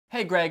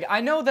Hey Greg,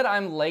 I know that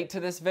I'm late to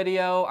this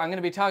video. I'm gonna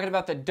be talking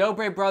about the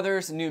Dobre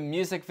Brothers' new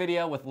music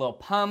video with Lil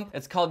Pump.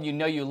 It's called You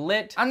Know You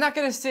Lit. I'm not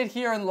gonna sit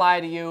here and lie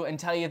to you and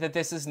tell you that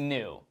this is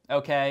new,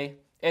 okay?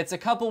 It's a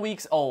couple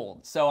weeks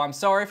old, so I'm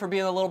sorry for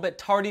being a little bit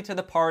tardy to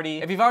the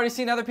party. If you've already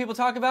seen other people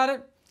talk about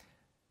it,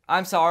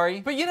 I'm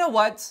sorry. But you know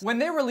what? When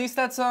they released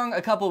that song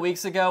a couple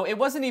weeks ago, it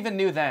wasn't even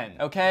new then,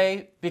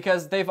 okay?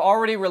 Because they've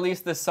already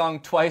released this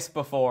song twice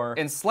before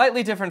in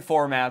slightly different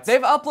formats.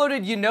 They've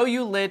uploaded You Know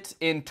You Lit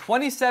in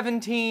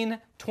 2017,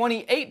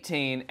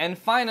 2018, and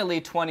finally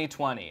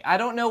 2020. I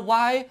don't know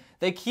why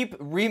they keep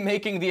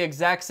remaking the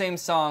exact same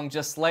song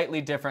just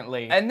slightly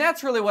differently. And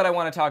that's really what I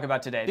want to talk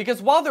about today.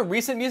 Because while the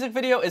recent music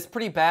video is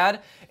pretty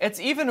bad, it's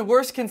even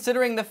worse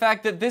considering the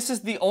fact that this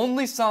is the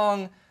only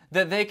song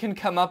that they can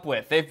come up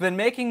with. They've been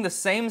making the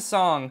same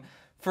song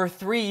for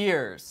 3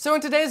 years. So in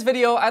today's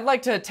video, I'd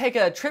like to take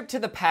a trip to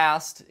the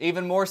past,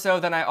 even more so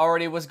than I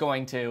already was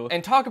going to,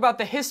 and talk about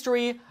the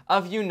history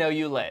of You Know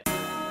You Lit.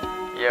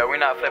 Yeah, we're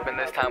not flipping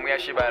this time, we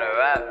actually about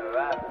to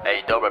rap.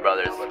 Hey, Dobre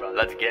Brothers,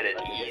 let's get it.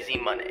 Easy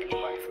money.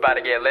 It's about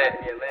to get lit.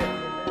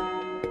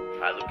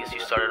 Alright, Lucas,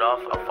 you started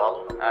off, I'll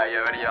follow. Alright,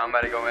 you ready? I'm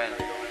about to go in.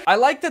 I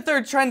like that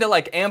they're trying to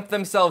like amp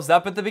themselves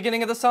up at the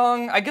beginning of the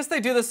song. I guess they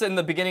do this in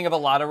the beginning of a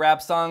lot of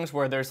rap songs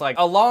where there's like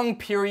a long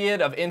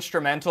period of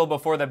instrumental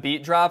before the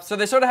beat drops. So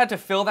they sort of had to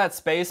fill that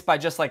space by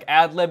just like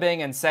ad-libbing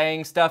and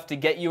saying stuff to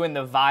get you in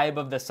the vibe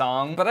of the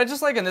song. But I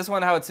just like in this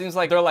one how it seems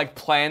like they're like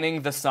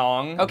planning the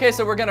song. Okay,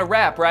 so we're gonna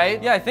rap,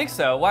 right? Yeah, I think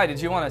so. Why, did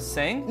you want to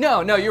sing?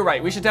 No, you're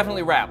right. We should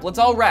definitely rap. Let's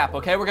all rap,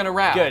 okay? We're gonna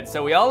rap. Good,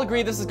 so we all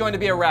agree this is going to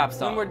be a rap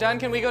song. When we're done,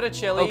 can we go to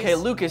Chili's? Okay,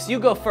 Lucas, you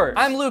go first.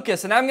 I'm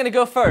Lucas and I'm gonna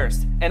go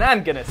first. And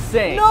I'm gonna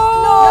sing. No!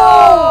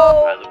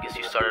 Alright, Lucas,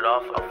 you started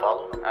off, I'll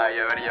follow. Alright,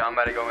 you ready? I'm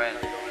about to go in.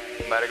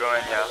 I'm about to go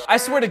in, yeah. I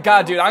swear to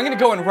God, dude, I'm gonna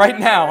go in right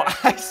now.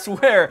 I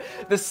swear.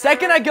 The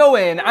second I go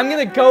in, I'm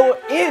gonna go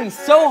in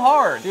so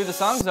hard. Dude, the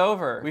song's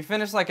over. We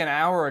finished like an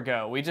hour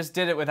ago. We just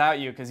did it without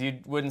you because you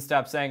wouldn't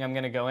stop saying I'm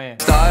gonna go in.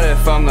 Started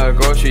from the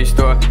grocery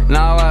store,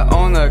 now I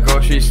own the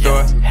grocery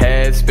store.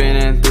 Head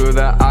spinning through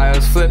the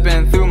aisles,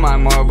 flipping through my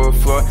marble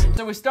floor.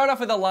 So we start off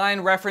with a line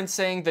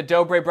referencing the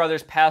Dobre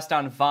Brothers passed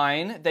on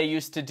Vine. They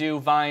used to do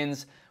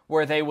Vines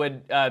where they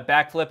would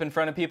backflip in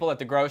front of people at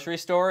the grocery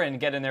store and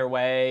get in their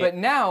way. But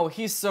now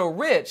he's so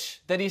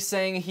rich that he's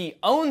saying he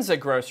owns a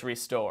grocery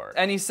store.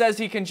 And he says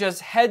he can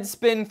just head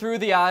spin through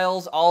the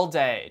aisles all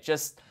day,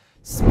 just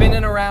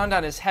spinning around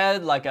on his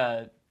head like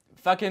a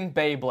fucking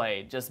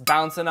Beyblade, just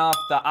bouncing off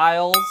the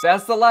aisles.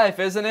 That's the life,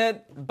 isn't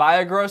it? Buy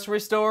a grocery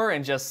store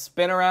and just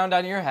spin around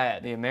on your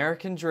head. The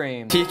American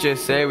dream. Teachers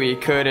say we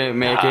couldn't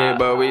make it,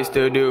 but we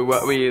still do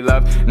what we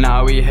love.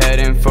 Now we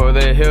heading for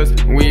the hills,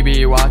 we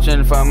be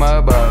watching from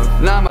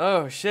above. Now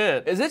oh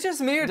shit. Is it just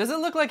me or does it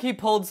look like he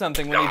pulled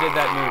something when he did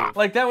that move?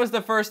 Like that was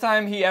the first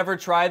time he ever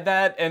tried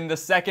that, and the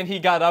second he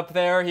got up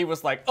there, he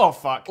was like, oh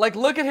fuck. Like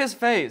look at his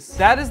face.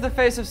 That is the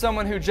face of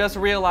someone who just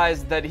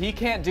realized that he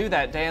can't do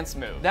that dance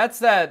move. That's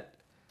that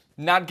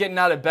not getting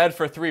out of bed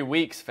for 3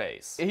 weeks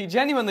face. He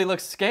genuinely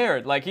looks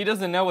scared, like he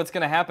doesn't know what's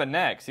gonna happen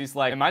next. He's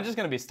like, am I just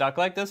gonna be stuck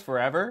like this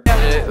forever?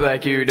 hit it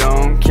like you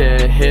don't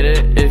care, hit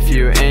it if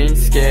you ain't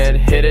scared.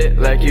 Hit it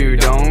like you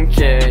don't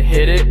care,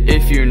 hit it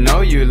if you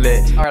know you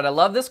lit. All right, I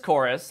love this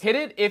chorus. Hit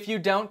it if you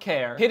don't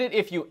care. Hit it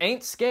if you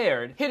ain't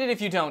scared. Hit it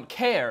if you don't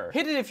care.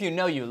 Hit it if you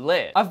know you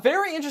lit. A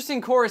very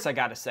interesting chorus, I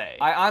gotta say.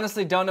 I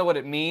honestly don't know what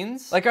it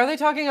means. Like, are they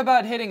talking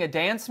about hitting a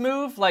dance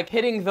move? Like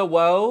hitting the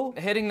woe?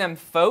 Hitting them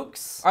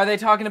folks? Are they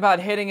talking about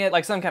hitting it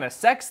like some kind of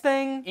sex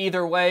thing?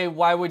 Either way,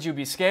 why would you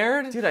be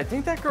scared? Dude, I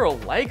think that girl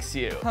likes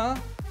you. Huh?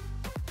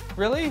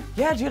 Really?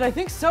 Yeah, dude, I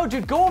think so.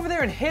 Dude, go over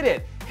there and hit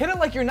it. Hit it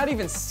like you're not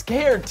even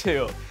scared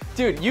to.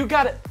 Dude, you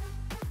gotta...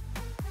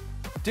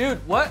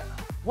 Dude, what?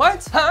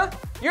 What? Huh?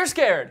 You're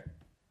scared.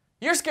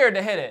 You're scared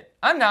to hit it.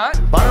 I'm not.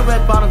 Bottom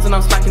red bottoms and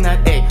I'm smacking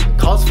that A.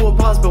 Calls for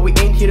applause, but we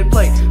ain't here to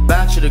play.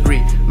 Bachelor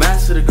degree,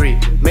 master degree,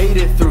 made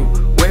it through.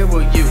 Where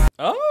were you?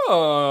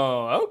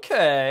 Oh,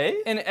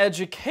 okay. An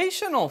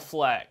educational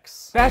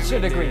flex. Bachelor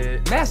degree,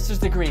 master's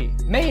degree,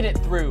 made it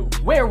through.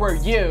 Where were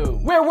you?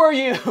 Where were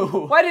you?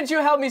 Why didn't you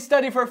help me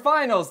study for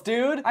finals,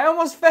 dude? I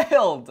almost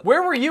failed.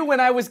 Where were you when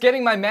I was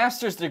getting my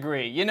master's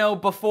degree? You know,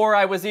 before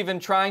I was even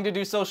trying to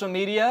do social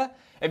media?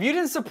 If you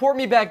didn't support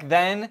me back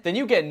then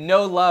you get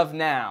no love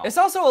now. It's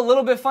also a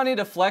little bit funny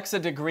to flex a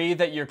degree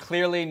that you're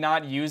clearly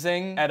not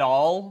using at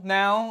all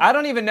now. I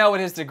don't even know what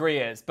his degree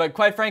is, but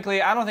quite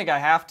frankly, I don't think I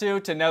have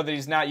to know that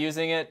he's not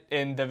using it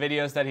in the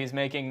videos that he's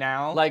making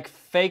now. Like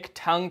fake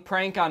tongue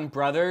prank on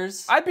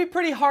brothers. I'd be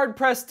pretty hard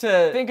pressed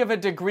to think of a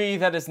degree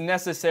that is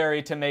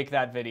necessary to make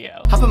that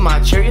video. Hop in my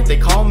chariot, they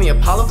call me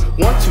Apollo. 1,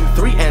 2,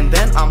 3, and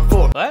then I'm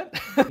 4. What?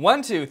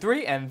 1, 2,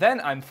 3, and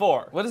then I'm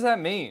 4. What does that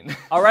mean?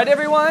 All right,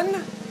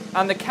 everyone.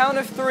 On the count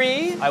of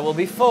 3, I will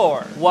be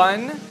 4.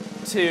 1,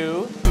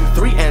 2,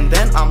 3, and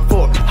then I'm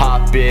 4.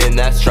 Hop in,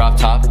 that's drop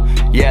top.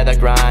 Yeah, that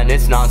grind,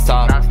 it's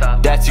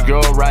non-stop. That's your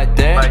girl right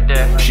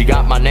there. She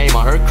got my name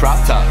on her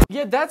crop top.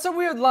 Yeah, that's a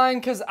weird line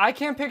because I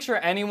can't picture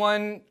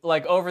anyone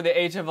like over the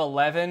age of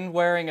 11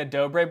 wearing a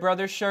Dobre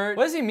Brothers shirt.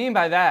 What does he mean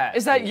by that?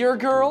 Is that your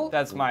girl?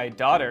 That's my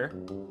daughter.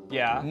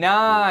 Yeah.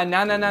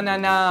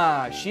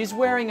 Nah. She's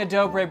wearing a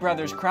Dobre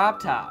Brothers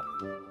crop top.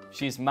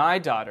 She's my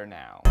daughter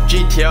now.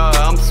 GTR,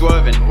 I'm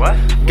swerving. What?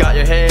 Got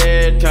your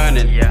head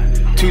turning. Yeah.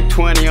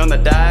 220 on the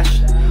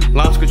dash.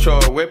 Launch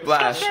control,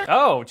 whiplash.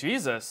 Oh,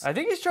 Jesus. I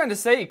think he's trying to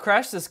say he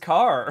crashed his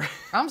car.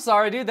 I'm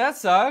sorry, dude, that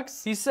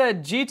sucks. He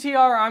said,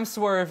 GTR, I'm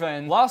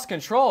swerving. Lost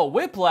control,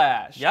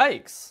 whiplash.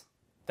 Yikes.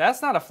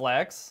 That's not a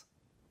flex.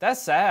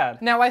 That's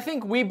sad. Now, I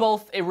think we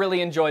both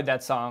really enjoyed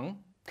that song.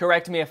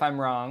 Correct me if I'm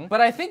wrong.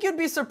 But I think you'd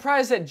be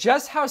surprised at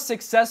just how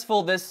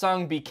successful this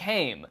song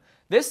became.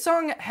 This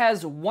song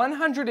has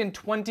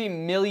 120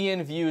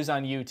 million views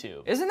on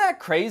YouTube. Isn't that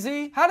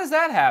crazy? How does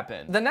that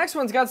happen? The next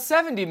one's got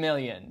 70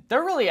 million.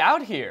 They're really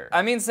out here.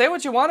 I mean, say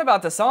what you want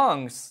about the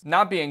songs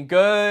not being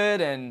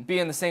good and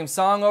being the same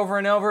song over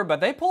and over,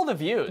 but they pull the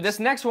views. This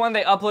next one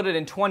they uploaded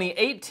in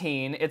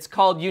 2018. It's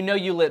called You Know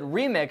You Lit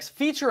Remix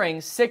featuring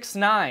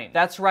 6ix9ine.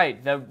 That's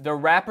right, the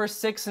rapper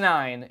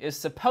 6ix9ine is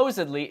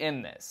supposedly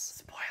in this.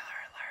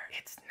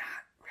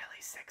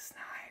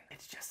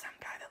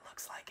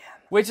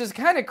 Which is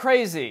kind of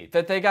crazy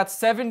that they got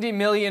 70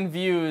 million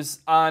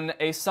views on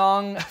a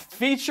song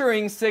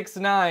featuring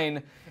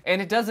 6ix9ine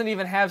and it doesn't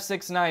even have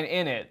 6ix9ine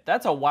in it.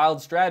 That's a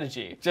wild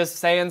strategy. Just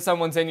saying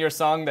someone's in your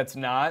song that's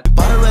not.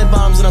 Buy the red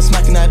bottoms and I'm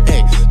smacking that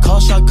A. Call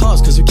shot calls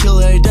cause we kill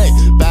it every day.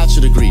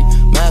 Bachelor degree,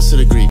 master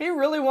degree. He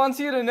really wants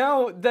you to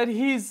know that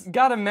he's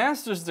got a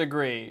master's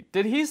degree.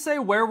 Did he say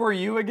where were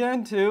you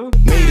again too?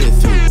 Made it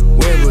through,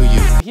 where were you?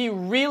 He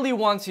really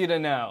wants you to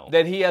know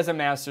that he has a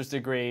master's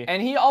degree,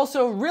 and he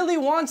also really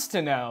wants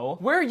to know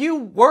where you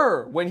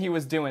were when he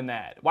was doing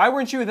that. Why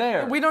weren't you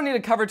there? We don't need to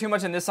cover too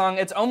much in this song.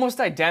 It's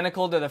almost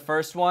identical to the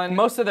first one.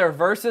 Most of their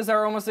verses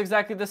are almost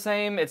exactly the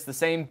same. It's the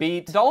same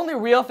beat. The only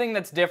real thing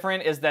that's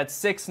different is that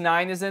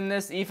 6ix9ine is in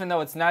this, even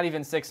though it's not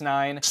even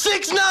 6ix9ine.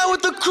 6ix9ine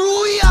with the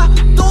crew, yeah.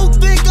 Don't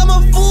think I'm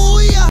a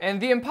fool, yeah. And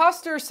the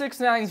imposter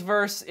 6ix9ine's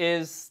verse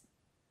is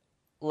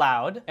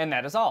loud, and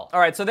that is all. All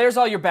right, so there's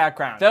all your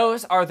background.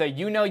 Those are the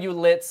You Know You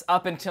Lits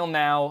up until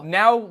now.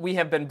 Now we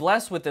have been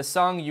blessed with the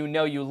song You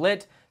Know You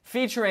Lit,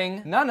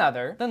 featuring none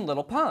other than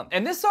Lil Pump.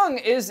 And this song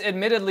is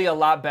admittedly a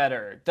lot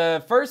better.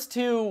 The first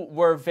two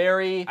were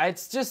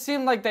it just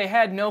seemed like they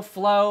had no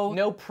flow,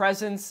 no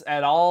presence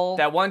at all.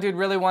 That one dude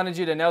really wanted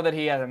you to know that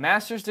he had a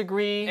master's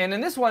degree. And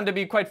in this one, to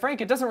be quite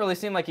frank, it doesn't really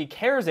seem like he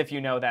cares if you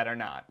know that or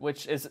not,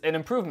 which is an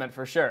improvement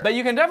for sure. But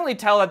you can definitely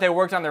tell that they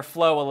worked on their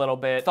flow a little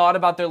bit, thought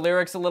about their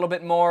lyrics a little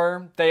bit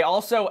more. They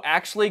also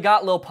actually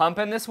got Lil Pump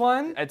in this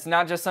one. It's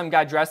not just some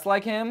guy dressed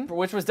like him,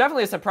 which was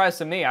definitely a surprise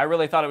to me. I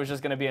really thought it was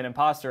just gonna be an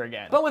imposter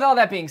again. But with all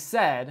that being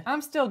said,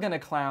 I'm still gonna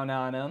clown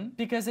on him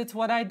because it's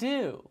what I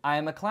do. I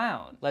am a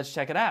clown. Let's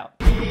check it out.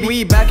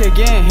 We back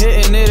again,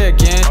 hitting it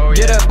again. Oh, yeah.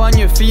 Get up on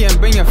your feet and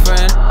bring a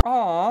friend.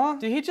 Aw,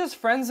 did he just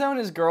friend zone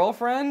his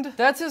girlfriend?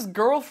 That's his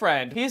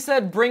girlfriend. He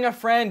said bring a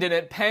friend and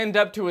it panned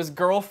up to his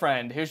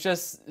girlfriend who's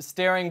just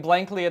staring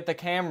blankly at the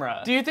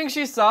camera. Do you think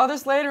she saw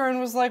this later and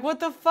was like, what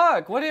the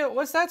fuck?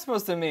 What's that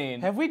supposed to mean?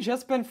 Have we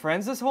just been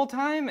friends this whole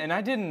time and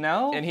I didn't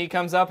know? And he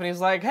comes up and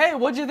he's like, hey,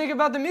 what'd you think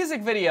about the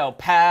music video,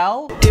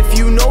 pal? If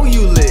you know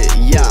you lit,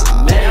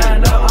 yeah. Man, I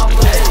know I'm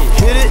lit.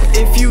 Hit it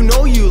if you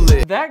know you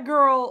lit. That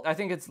girl, I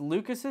think it's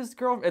Lucas's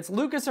girl. It's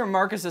Lucas or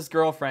Marcus's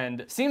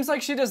girlfriend. Seems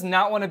like she does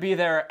not want to be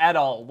there at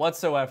all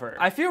whatsoever.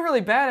 I feel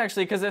really bad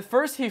actually because at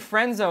first he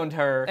friend zoned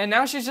her and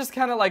now she's just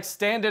kind of like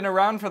standing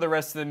around for the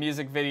rest of the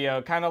music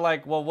video. Kind of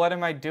like, well, what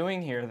am I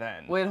doing here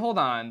then? Wait, hold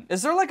on.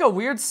 Is there like a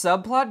weird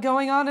subplot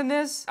going on in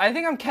this? I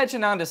think I'm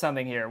catching on to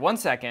something here. 1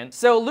 second.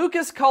 So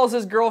Lucas calls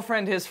his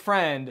girlfriend his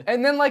friend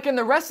and then like in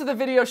the rest of the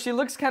video she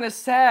looks kind of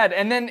sad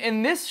and then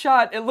in this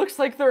shot it looks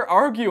like they're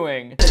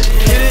arguing.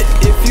 Hit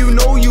it if you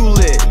know you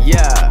lit,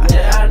 yeah.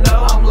 Yeah, I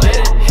know I'm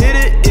lit. Hit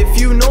it if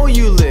you know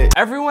you lit.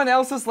 Everyone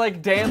else is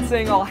like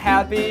dancing all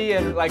happy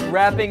and like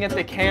rapping at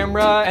the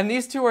camera. And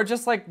these two are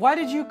just like, why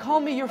did you call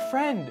me your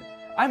friend?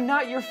 I'm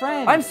not your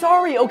friend. I'm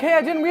sorry, okay?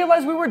 I didn't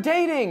realize we were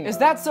dating. Is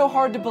that so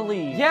hard to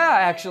believe? Yeah,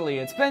 actually,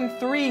 it's been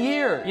 3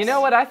 years. You know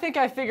what? I think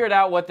I figured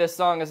out what this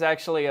song is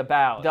actually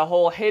about. The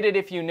whole hit it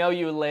if you know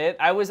you lit.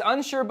 I was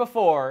unsure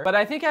before, but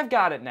I think I've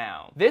got it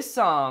now. This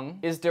song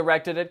is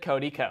directed at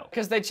Cody Ko.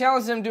 Because they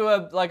challenged him to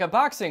a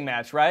boxing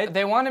match, right?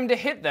 They want him to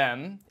hit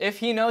them if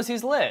he knows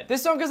he's lit.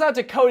 This song goes out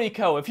to Cody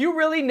Ko. If you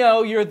really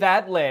know you're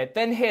that lit,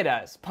 then hit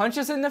us. Punch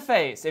us in the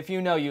face if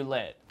you know you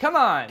lit. Come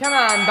on,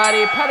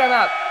 buddy, put him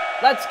up.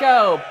 Let's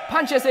go.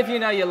 Punch us if you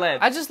know you lit.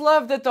 I just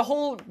love that the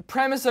whole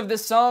premise of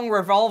this song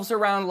revolves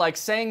around like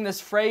saying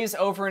this phrase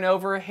over and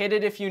over, hit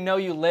it if you know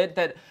you lit,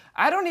 that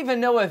I don't even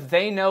know if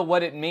they know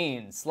what it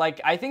means. Like,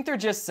 I think they're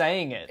just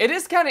saying it. It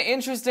is kind of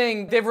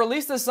interesting. They've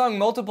released this song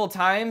multiple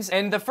times,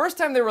 and the first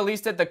time they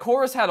released it, the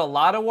chorus had a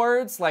lot of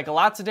words, like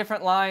lots of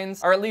different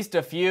lines, or at least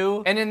a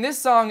few. And in this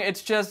song,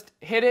 it's just,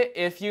 hit it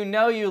if you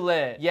know you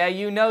lit. Yeah,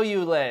 you know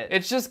you lit.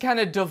 It's just kind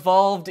of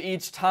devolved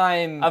each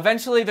time.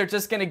 Eventually, they're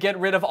just gonna get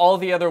rid of all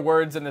the other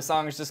words, and the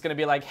song is just gonna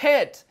be like,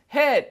 hit,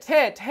 hit,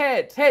 hit,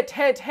 hit, hit,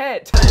 hit,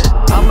 hit.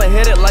 I'ma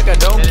hit it like I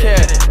don't care.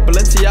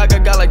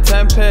 Balenciaga got like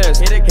 10 pairs.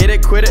 Hit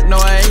it, quit it, no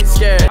I ain't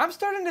scared. I'm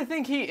starting to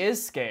think he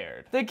is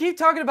scared. They keep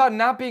talking about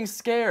not being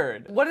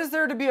scared. What is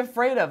there to be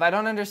afraid of? I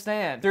don't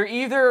understand. They're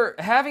either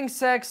having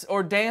sex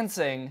or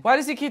dancing. Why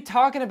does he keep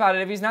talking about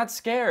it if he's not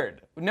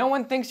scared? No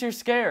one thinks you're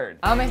scared.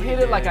 I'ma hit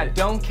it like I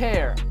don't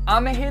care.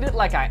 I'ma hit it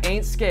like I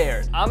ain't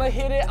scared. I'ma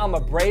hit it, I'm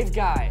a brave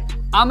guy.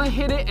 I'ma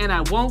hit it and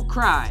I won't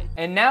cry.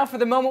 And now for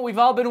the moment we've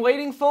all been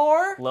waiting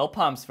for, Lil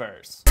Pump's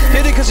verse.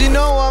 Hit it cause you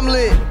know I'm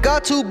lit.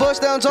 Got 2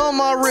 bust downs on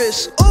my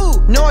wrist.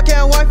 Ooh, no I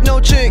can't wife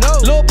no chick. No.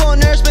 Lil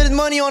Pump there spending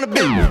money on a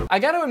bitch. I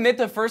gotta admit,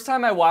 the first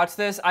time I watched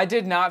this, I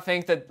did not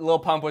think that Lil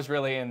Pump was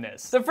really in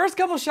this. The first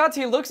couple shots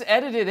he looks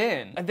edited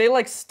in. They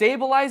like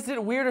stabilized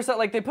it weird or something.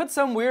 Like they put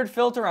some weird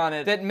filter on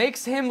it that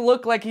makes him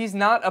look like he's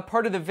not a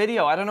part of the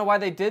video. I don't know why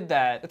they did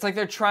that. It's like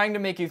they're trying to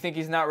make you think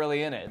he's not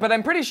really in it. But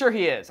I'm pretty sure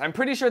he is. I'm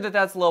pretty sure that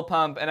that's Lil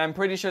Pump, and I'm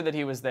pretty sure that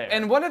he was there.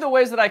 And one of the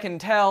ways that I can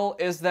tell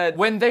is that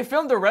when they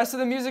filmed the rest of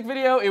the music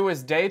video, it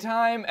was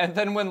daytime, and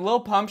then when Lil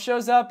Pump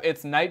shows up,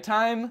 it's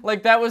nighttime.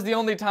 Like that was the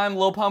only time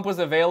Lil Pump was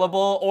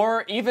available,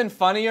 or even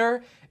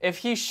funnier, if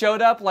he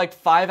showed up like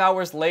 5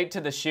 hours late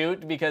to the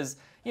shoot because,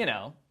 you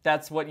know,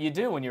 that's what you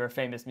do when you're a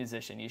famous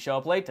musician. You show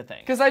up late to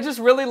things. Because I just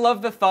really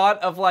love the thought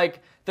of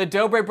like the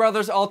Dobre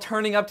brothers all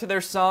turning up to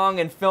their song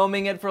and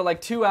filming it for like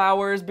 2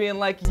 hours, being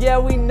like, yeah,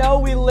 we know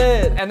we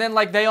lit. And then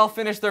like they all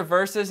finish their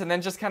verses and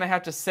then just kind of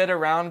have to sit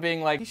around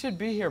being like, he should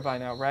be here by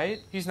now, right?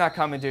 He's not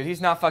coming, dude.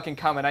 He's not fucking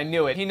coming. I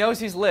knew it. He knows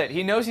he's lit.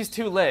 He knows he's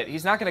too lit.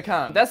 He's not gonna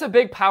come. That's a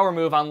big power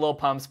move on Lil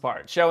Pump's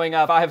part, showing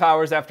up 5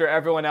 hours after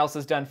everyone else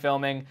is done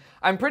filming.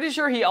 I'm pretty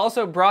sure he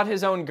also brought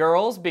his own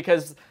girls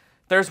because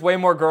there's way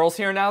more girls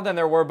here now than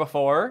there were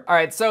before. All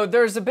right, so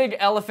there's a big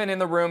elephant in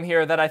the room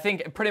here that I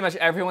think pretty much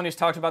everyone who's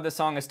talked about this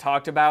song has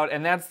talked about,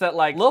 and that's that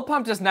like Lil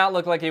Pump does not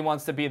look like he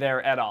wants to be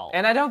there at all.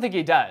 And I don't think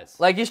he does.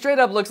 Like he straight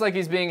up looks like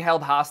he's being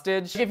held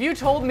hostage. If you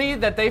told me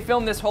that they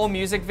filmed this whole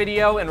music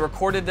video and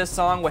recorded this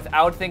song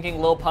without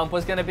thinking Lil Pump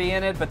was gonna be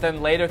in it, but then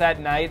later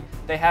that night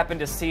they happened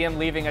to see him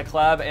leaving a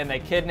club and they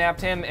kidnapped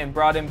him and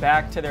brought him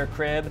back to their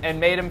crib and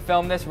made him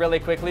film this really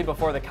quickly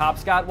before the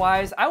cops got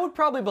wise, I would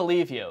probably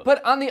believe you.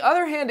 But on the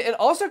other hand, it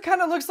also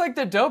kind of looks like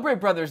the Dobre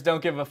brothers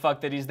don't give a fuck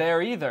that he's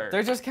there either.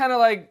 They're just kind of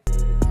like,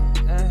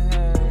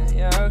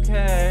 yeah,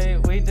 okay,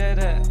 we did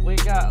it. We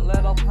got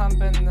Lil Pump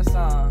in the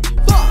song.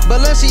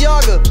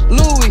 Balenciaga,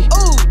 Louis,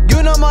 ooh,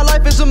 you know my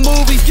life is a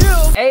movie.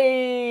 Yeah.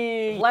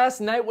 Hey,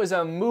 last night was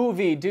a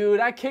movie, dude.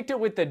 I kicked it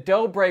with the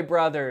Dobre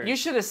brothers. You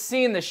should have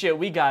seen the shit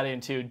we got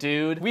into,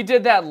 dude. We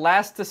did that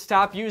last to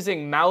stop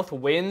using mouth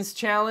wins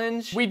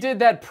challenge. We did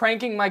that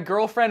pranking my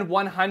girlfriend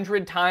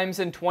 100 times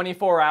in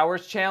 24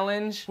 hours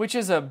challenge, which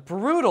is a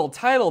brutal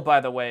title,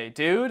 by the way,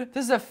 dude.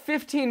 This is a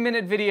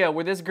 15-minute video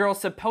where this girl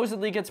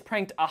supposedly gets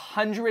pranked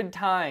 100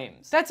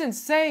 times. That's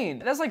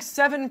insane. That's like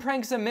 7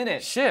 pranks a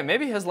minute. Shit,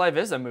 maybe his life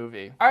is a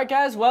movie. All right,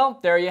 guys, well,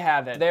 there you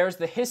have it. There's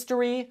the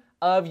history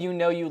of You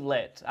Know You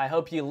Lit. I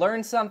hope you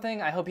learned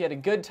something. I hope you had a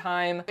good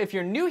time. If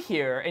you're new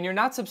here and you're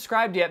not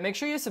subscribed yet, make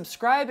sure you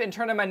subscribe and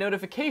turn on my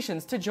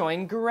notifications to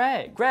join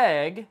Greg.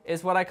 Greg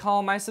is what I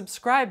call my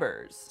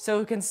subscribers.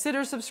 So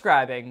consider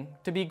subscribing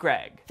to be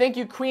Greg. Thank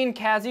you, Queen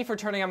Kazzy, for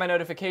turning on my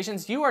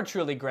notifications. You are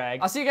truly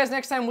Greg. I'll see you guys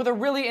next time with a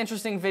really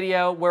interesting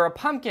video where a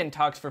pumpkin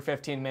talks for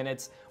 15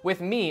 minutes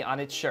with me on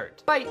its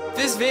shirt. Bye.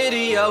 This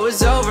video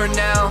is over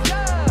now.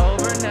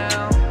 Over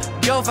now.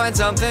 Go find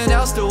something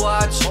else to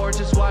watch, or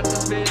just watch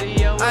this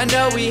video. I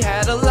know we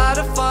had a lot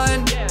of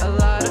fun, a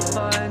lot of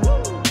fun,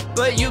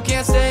 but you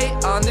can't stay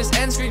on this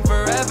end screen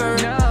forever.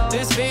 No.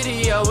 This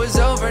video is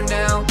over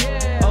now,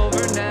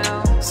 over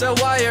now. So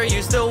why are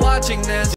you still watching this?